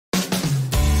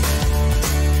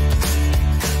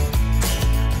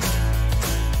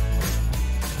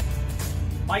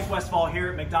Mike Westfall here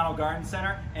at McDonald Garden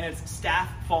Center, and it's Staff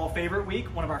Fall Favorite Week.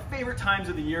 One of our favorite times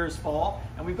of the year is fall,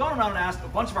 and we've gone around and asked a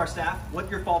bunch of our staff what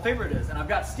your fall favorite is. And I've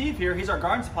got Steve here, he's our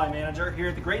garden supply manager here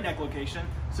at the Great Neck location.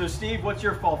 So Steve, what's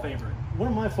your fall favorite? One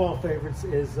of my fall favorites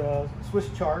is Swiss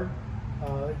Chard.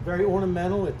 Very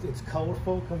ornamental, it's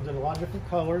colorful, comes in a lot of different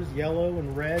colors, yellow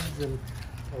and reds and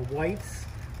whites.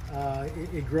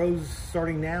 It grows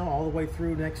starting now all the way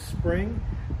through next spring.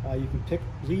 You can pick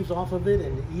leaves off of it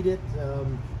and eat it.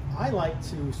 I like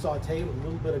to saute it with a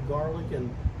little bit of garlic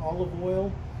and olive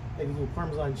oil, maybe a little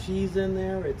Parmesan cheese in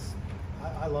there.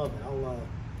 I love it. I'll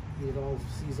eat it all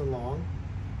season long.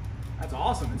 That's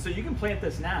awesome. And so you can plant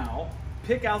this now,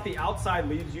 pick out the outside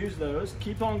leaves, use those,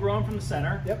 keep on growing from the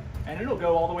center. Yep. And it'll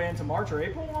go all the way into March or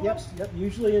April almost? Yep.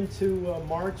 Usually into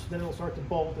March, then it'll start to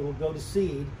bolt, it'll go to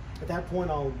seed. At that point,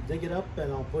 I'll dig it up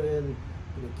and I'll put in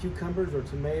cucumbers or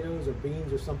tomatoes or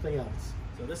beans or something else.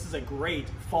 So this is a great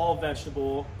fall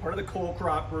vegetable, part of the cole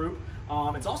crop group.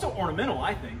 It's also ornamental,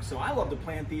 I think. So I love to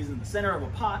plant these in the center of a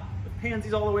pot with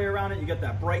pansies all the way around it. You get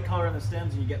that bright color in the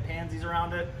stems and you get pansies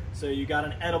around it. So you got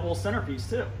an edible centerpiece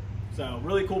too. So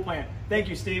really cool plant. Thank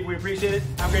you, Steve. We appreciate it.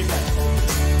 Have a great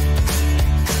day.